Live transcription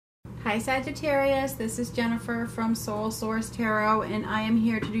Hi Sagittarius, this is Jennifer from Soul Source Tarot, and I am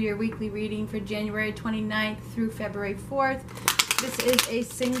here to do your weekly reading for January 29th through February 4th. This is a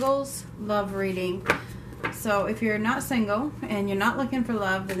singles love reading. So if you're not single and you're not looking for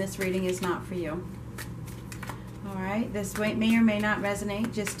love, then this reading is not for you. Alright, this may or may not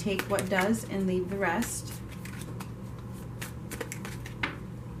resonate. Just take what does and leave the rest.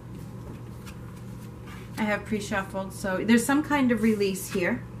 I have pre-shuffled, so there's some kind of release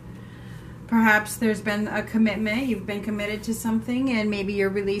here. Perhaps there's been a commitment, you've been committed to something, and maybe you're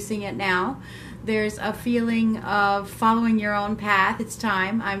releasing it now. There's a feeling of following your own path. It's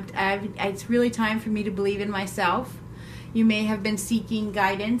time. It's really time for me to believe in myself. You may have been seeking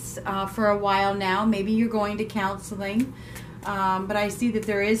guidance for a while now. Maybe you're going to counseling, but I see that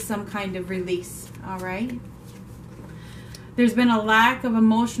there is some kind of release, all right? There's been a lack of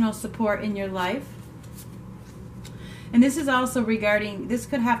emotional support in your life. And this is also regarding, this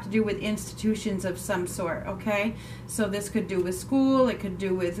could have to do with institutions of some sort, okay? So this could do with school, it could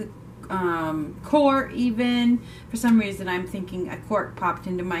do with court even. For some reason I'm thinking a court popped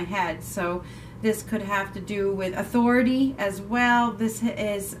into my head. So this could have to do with authority as well. This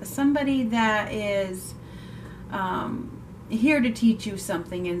is somebody that is here to teach you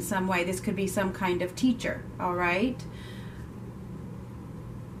something in some way. This could be some kind of teacher, all right?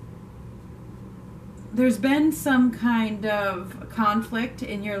 There's been some kind of conflict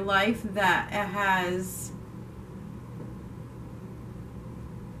in your life that has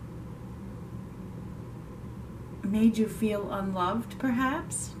made you feel unloved,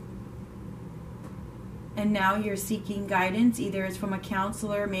 perhaps. And now you're seeking guidance. Either it's from a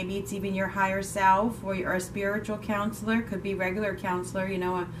counselor, maybe it's even your higher self, or you're a spiritual counselor. Could be regular counselor, you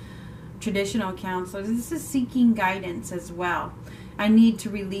know, a traditional counselor. This is seeking guidance as well. I need to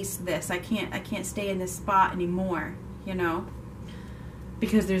release this. I can't stay in this spot anymore, you know,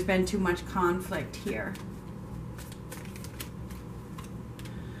 because there's been too much conflict here.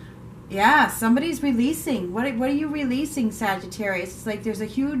 Yeah, somebody's releasing. What are you releasing, Sagittarius? It's like there's a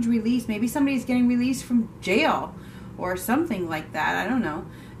huge release. Maybe somebody's getting released from jail or something like that. I don't know.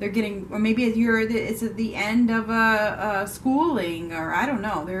 They're getting, or maybe it's at the end of a schooling, or I don't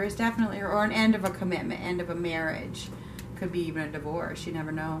know. There is definitely, or an end of a commitment, end of a marriage. Could be even a divorce, you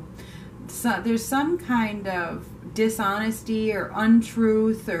never know. So there's some kind of dishonesty or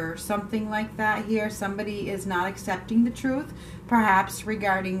untruth or something like that here. Somebody is not accepting the truth, perhaps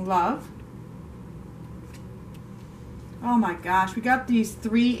regarding love. Oh my gosh, we got these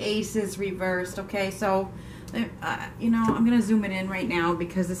three aces reversed. Okay, so you know, I'm gonna zoom it in right now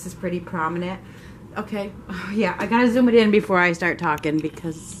because this is pretty prominent. Okay, yeah, I gotta zoom it in before I start talking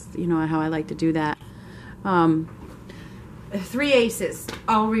because you know how I like to do that. Three aces,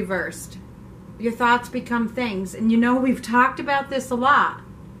 all reversed. Your thoughts become things. And you know, we've talked about this a lot.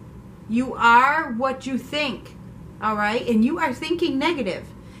 You are what you think, all right? And you are thinking negative.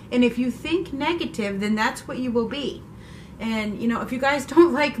 And if you think negative, then that's what you will be. And, you know, if you guys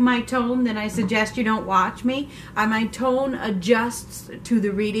don't like my tone, then I suggest you don't watch me. My tone adjusts to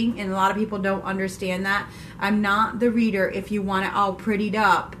the reading, and a lot of people don't understand that. I'm not the reader if you want it all prettied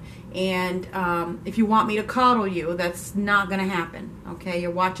up. And if you want me to coddle you, that's not going to happen. Okay,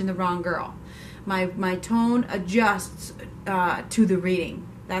 you're watching the wrong girl. My tone adjusts to the reading.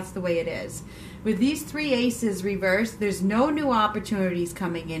 That's the way it is. With these three aces reversed, there's no new opportunities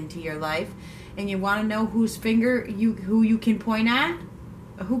coming into your life. And you want to know whose finger who you can point at?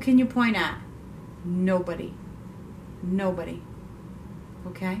 Who can you point at? Nobody. Nobody.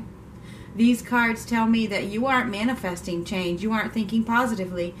 Okay? These cards tell me that you aren't manifesting change. You aren't thinking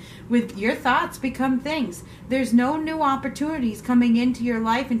positively. With your thoughts become things. There's no new opportunities coming into your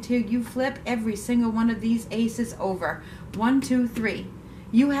life until you flip every single one of these aces over. 1, 2, 3.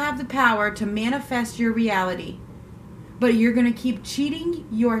 You have the power to manifest your reality. But you're going to keep cheating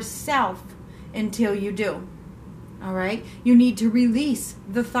yourself until you do. All right? You need to release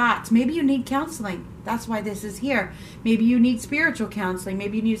the thoughts. Maybe you need counseling. That's why this is here. Maybe you need spiritual counseling.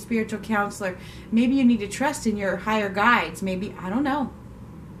 Maybe you need a spiritual counselor. Maybe you need to trust in your higher guides. Maybe, I don't know.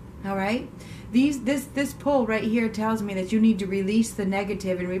 All right? This pull right here tells me that you need to release the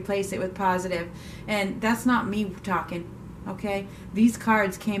negative and replace it with positive. And that's not me talking. Okay? These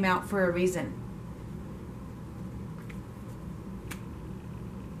cards came out for a reason.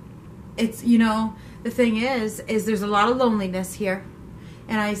 It's, you know, the thing is there's a lot of loneliness here.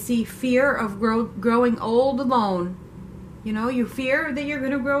 And I see fear of growing old alone. You know, you fear that you're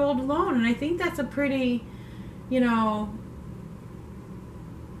going to grow old alone. And I think that's a pretty, you know,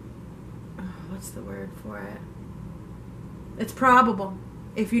 what's the word for it? It's probable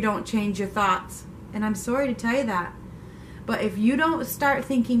if you don't change your thoughts. And I'm sorry to tell you that. But if you don't start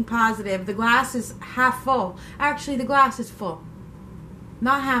thinking positive, the glass is half full. Actually, the glass is full.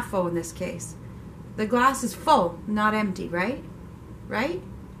 Not half full in this case. The glass is full, not empty, right? Right?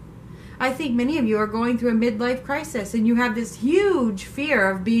 I think many of you are going through a midlife crisis and you have this huge fear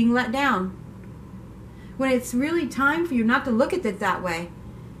of being let down. When it's really time for you not to look at it that way.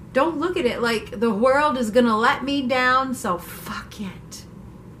 Don't look at it like the world is going to let me down, so fuck it.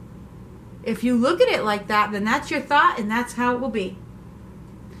 If you look at it like that, then that's your thought and that's how it will be.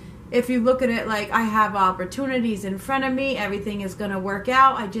 If you look at it like I have opportunities in front of me, everything is going to work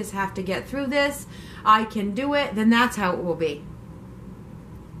out, I just have to get through this, I can do it, then that's how it will be.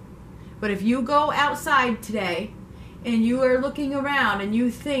 But if you go outside today and you are looking around and you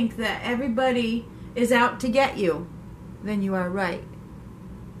think that everybody is out to get you, then you are right.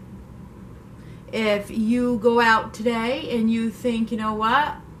 If you go out today and you think, you know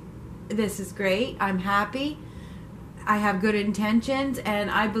what, this is great, I'm happy, I have good intentions,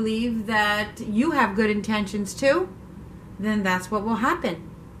 and I believe that you have good intentions too, then that's what will happen.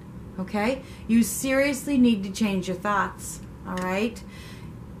 Okay? You seriously need to change your thoughts. All right?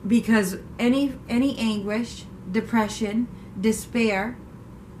 Because any anguish, depression, despair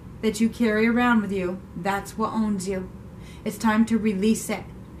that you carry around with you, that's what owns you. It's time to release it.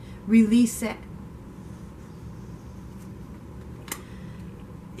 Release it.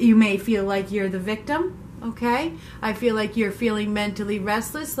 You may feel like you're the victim, okay? I feel like you're feeling mentally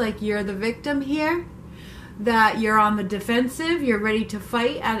restless, like you're the victim here, that you're on the defensive, you're ready to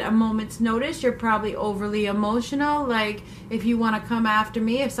fight at a moment's notice, you're probably overly emotional, like if you want to come after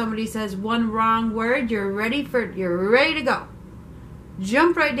me, if somebody says one wrong word, you're ready to go.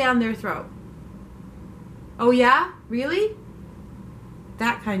 Jump right down their throat. Oh yeah? Really?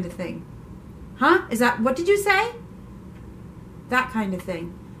 That kind of thing. Huh? Is that, what did you say? That kind of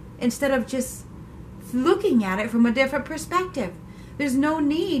thing. Instead of just looking at it from a different perspective. There's no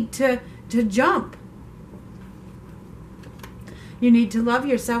need to jump. You need to love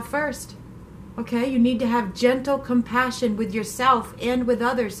yourself first. Okay? You need to have gentle compassion with yourself and with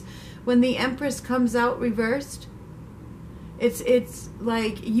others. When the Empress comes out reversed, it's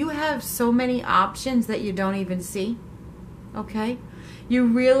like you have so many options that you don't even see. Okay? You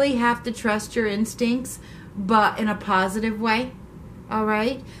really have to trust your instincts, but in a positive way. All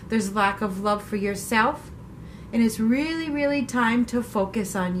right? There's lack of love for yourself. And it's really, really time to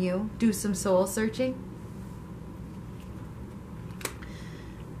focus on you. Do some soul searching.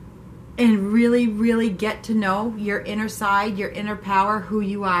 And really, really get to know your inner side, your inner power, who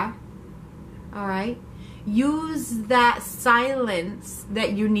you are. All right? Use that silence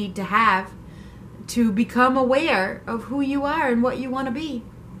that you need to have to become aware of who you are and what you want to be.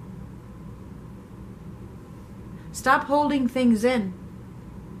 Stop holding things in.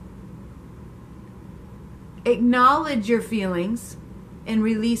 Acknowledge your feelings and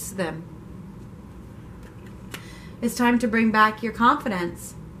release them. It's time to bring back your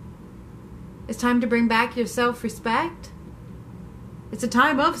confidence. It's time to bring back your self-respect. It's a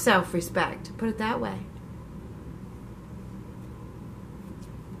time of self-respect, put it that way.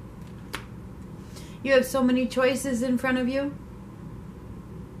 You have so many choices in front of you.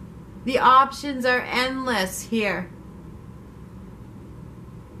 The options are endless here.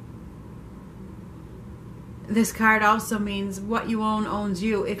 This card also means what you own owns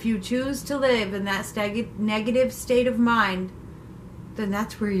you. If you choose to live in that negative state of mind, then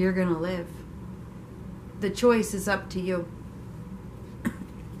that's where you're going to live. The choice is up to you.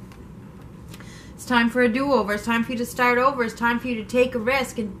 It's time for a do-over. It's time for you to start over. It's time for you to take a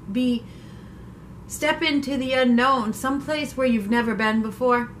risk and step into the unknown, someplace where you've never been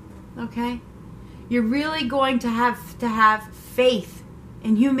before. Okay? You're really going to have faith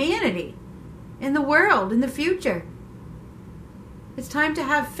in humanity, in the world, in the future. It's time to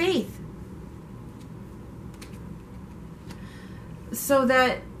have faith. So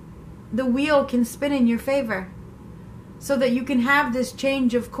that the wheel can spin in your favor. So that you can have this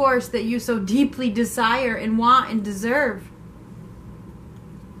change of course that you so deeply desire and want and deserve.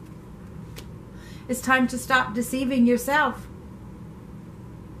 It's time to stop deceiving yourself.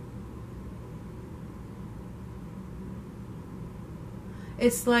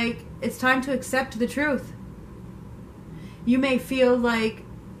 It's like, it's time to accept the truth. You may feel like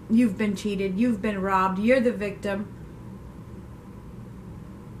you've been cheated, you've been robbed, you're the victim.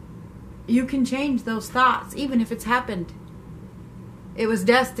 You can change those thoughts, even if it's happened. It was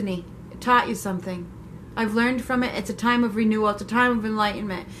destiny. It taught you something. I've learned from it. It's a time of renewal. It's a time of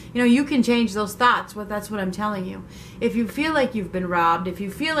enlightenment. You know, you can change those thoughts. Well, that's what I'm telling you. If you feel like you've been robbed, if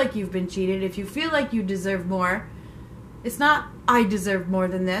you feel like you've been cheated, if you feel like you deserve more, it's not, I deserve more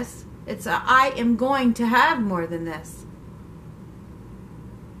than this. It's, I am going to have more than this.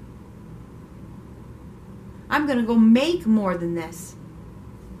 I'm going to go make more than this.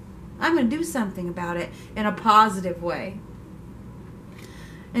 I'm going to do something about it in a positive way.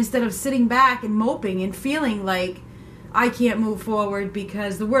 Instead of sitting back and moping and feeling like I can't move forward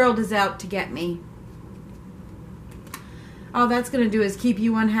because the world is out to get me. All that's going to do is keep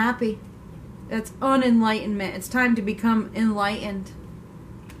you unhappy. That's unenlightenment. It's time to become enlightened.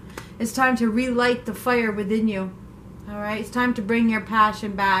 It's time to relight the fire within you. All right? It's time to bring your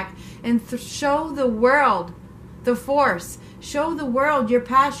passion back and show the world the force. Show the world your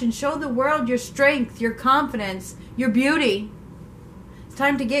passion. Show the world your strength, your confidence, your beauty. It's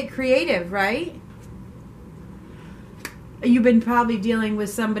time to get creative, right? You've been probably dealing with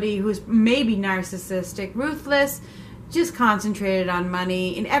somebody who's maybe narcissistic, ruthless, just concentrated on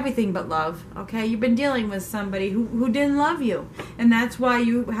money and everything but love. Okay? You've been dealing with somebody who didn't love you. And that's why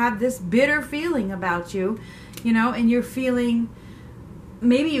you have this bitter feeling about you, you know, and you're feeling,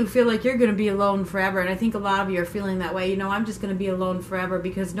 maybe you feel like you're going to be alone forever. And I think a lot of you are feeling that way. You know, I'm just going to be alone forever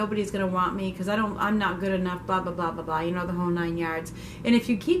because nobody's going to want me because I'm not good enough, blah, blah, blah, blah, blah. You know, the whole 9 yards. And if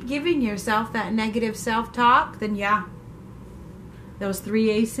you keep giving yourself that negative self-talk, then yeah, those 3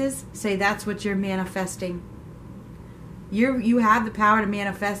 aces say that's what you're manifesting. You have the power to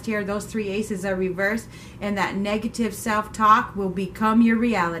manifest here. Those 3 aces are reversed, and that negative self-talk will become your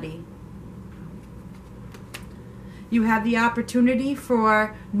reality. You have the opportunity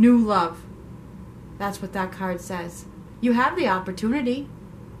for new love. That's what that card says. You have the opportunity.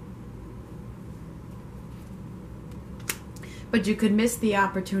 But you could miss the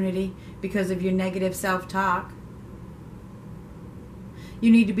opportunity because of your negative self-talk. You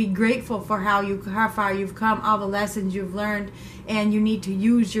need to be grateful for how far you've come, all the lessons you've learned, and you need to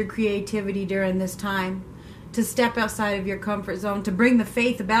use your creativity during this time to step outside of your comfort zone, to bring the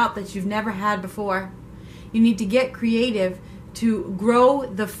faith about that you've never had before. You need to get creative to grow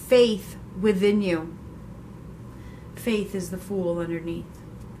the faith within you. Faith is the Fool underneath.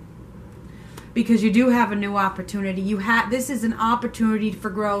 Because you do have a new opportunity. This is an opportunity for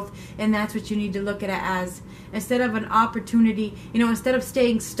growth, and that's what you need to look at it as. Instead of an opportunity, you know, instead of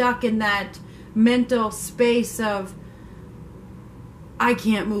staying stuck in that mental space of, I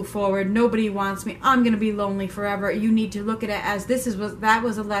can't move forward, nobody wants me, I'm going to be lonely forever. You need to look at it as, that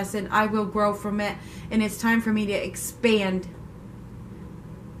was a lesson, I will grow from it, and it's time for me to expand.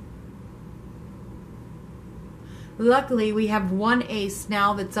 Luckily, we have 1 ace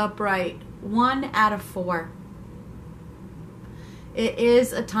now that's upright. 1 out of 4. It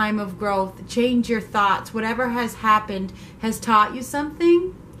is a time of growth. Change your thoughts. Whatever has happened has taught you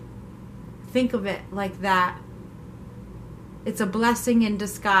something. Think of it like that. It's a blessing in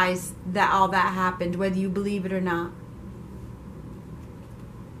disguise that all that happened, whether you believe it or not.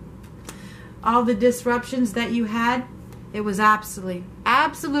 All the disruptions that you had, it was absolutely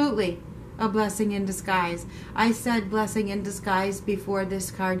a blessing in disguise. I said blessing in disguise before this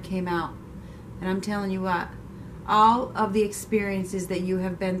card came out. And I'm telling you what, all of the experiences that you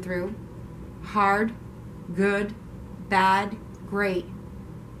have been through, hard, good, bad, great,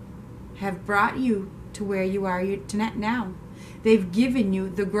 have brought you to where you are now. They've given you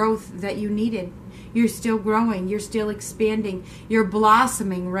the growth that you needed. You're still growing. You're still expanding. You're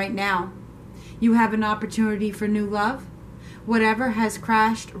blossoming right now. You have an opportunity for new love. Whatever has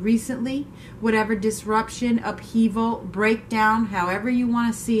crashed recently, whatever disruption, upheaval, breakdown, however you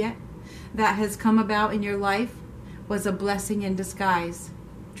want to see it, that has come about in your life was a blessing in disguise.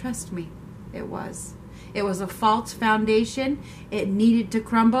 Trust me, it was. It was a false foundation. It needed to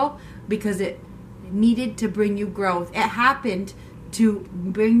crumble because it needed to bring you growth. It happened to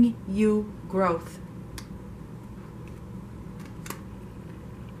bring you growth.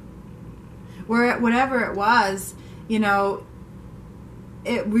 Whatever it was, you know,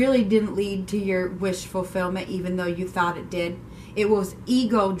 it really didn't lead to your wish fulfillment, even though you thought it did. It was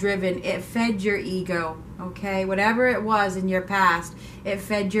ego driven. It fed your ego. Okay? Whatever it was in your past, it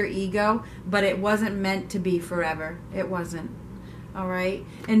fed your ego, but it wasn't meant to be forever. It wasn't. Alright?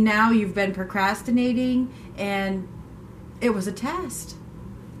 And now you've been procrastinating, and it was a test.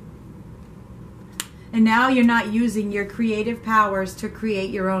 And now you're not using your creative powers to create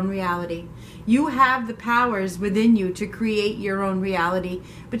your own reality. You have the powers within you to create your own reality,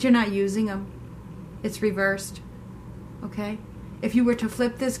 but you're not using them. It's reversed. Okay? If you were to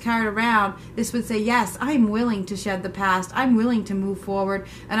flip this card around, this would say, yes, I'm willing to shed the past. I'm willing to move forward,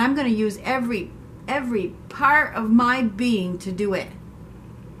 and I'm going to use every part of my being to do it.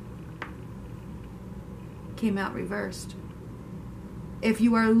 Came out reversed. If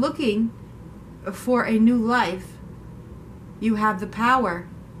you are looking for a new life, you have the power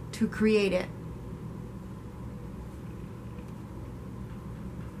to create it.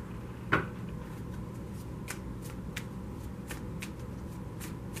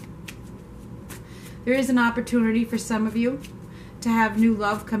 There is an opportunity for some of you to have new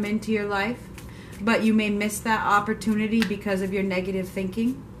love come into your life, but you may miss that opportunity because of your negative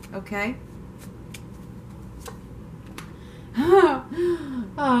thinking, okay?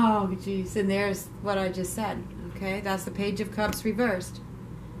 Oh, geez. And there's what I just said, okay? That's the Page of Cups reversed.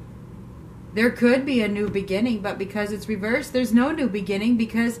 There could be a new beginning, but because it's reversed, there's no new beginning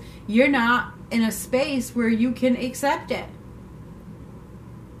because you're not in a space where you can accept it.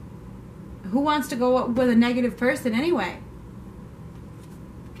 Who wants to go up with a negative person anyway?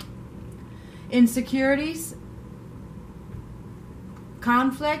 Insecurities,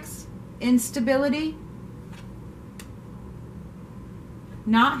 conflicts, instability,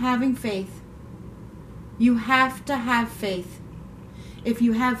 not having faith. You have to have faith. If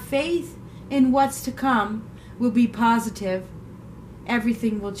you have faith in what's to come, will be positive,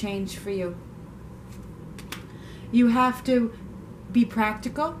 everything will change for you. You have to be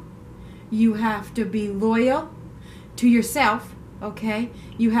practical. You have to be loyal to yourself, okay?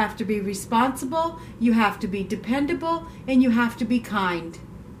 You have to be responsible. You have to be dependable. And you have to be kind.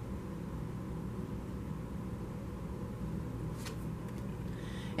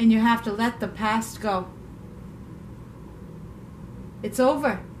 And you have to let the past go. It's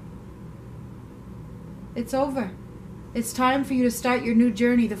over. It's over. It's time for you to start your new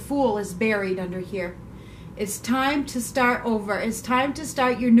journey. The Fool is buried under here. It's time to start over. It's time to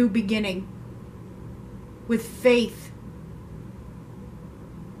start your new beginning with faith.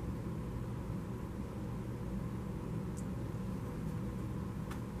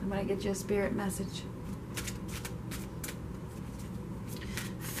 I'm going to get you a spirit message.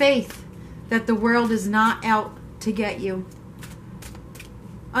 Faith that the world is not out to get you.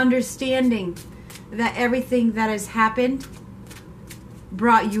 Understanding that everything that has happened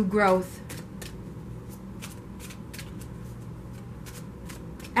brought you growth.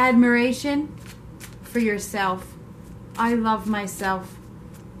 Admiration for yourself. I love myself.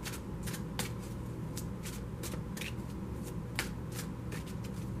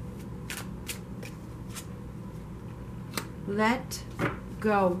 Let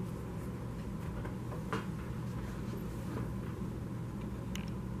go.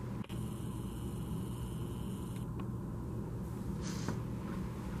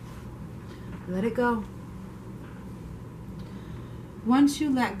 Let it go. Once you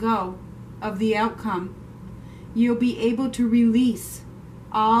let go of the outcome, you'll be able to release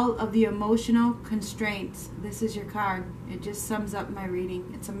all of the emotional constraints. This is your card. It just sums up my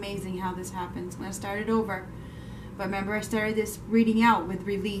reading. It's amazing how this happens. I'm going to start it over. But remember, I started this reading out with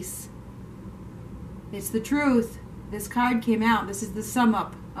release. It's the truth. This card came out. This is the sum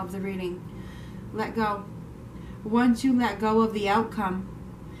up of the reading. Let go. Once you let go of the outcome,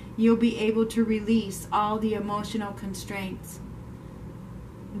 you'll be able to release all the emotional constraints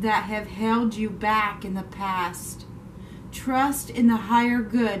that have held you back in the past. Trust in the higher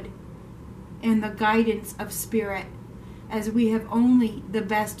good and the guidance of spirit, as we have only the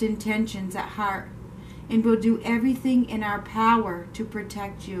best intentions at heart, and will do everything in our power to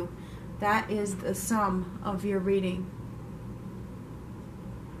protect you. That is the sum of your reading.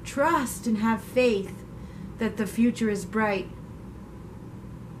 Trust and have faith that the future is bright.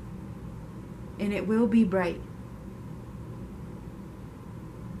 And it will be bright.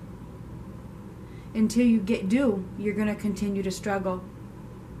 Until you you're going to continue to struggle.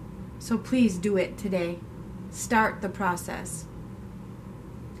 So please do it today. Start the process.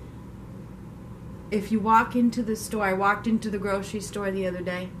 If you walk into the store, I walked into the grocery store the other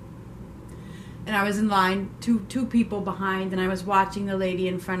day, and I was in line, two people behind, and I was watching the lady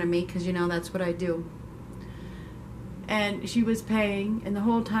in front of me, because you know that's what I do. And she was paying, and the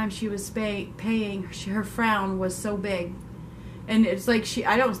whole time she was paying, her frown was so big. And it's like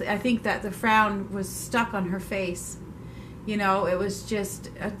I think that the frown was stuck on her face. You know, it was just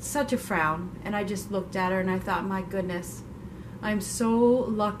such a frown. And I just looked at her and I thought, my goodness, I'm so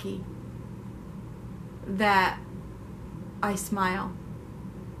lucky that I smile.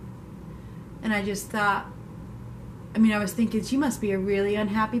 And I just thought, I was thinking, she must be a really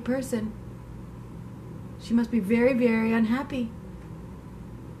unhappy person. She must be very, very unhappy.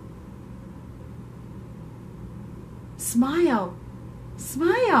 Smile.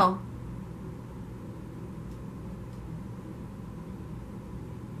 Smile.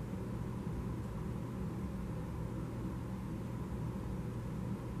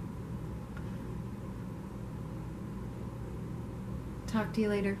 Talk to you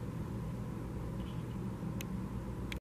later.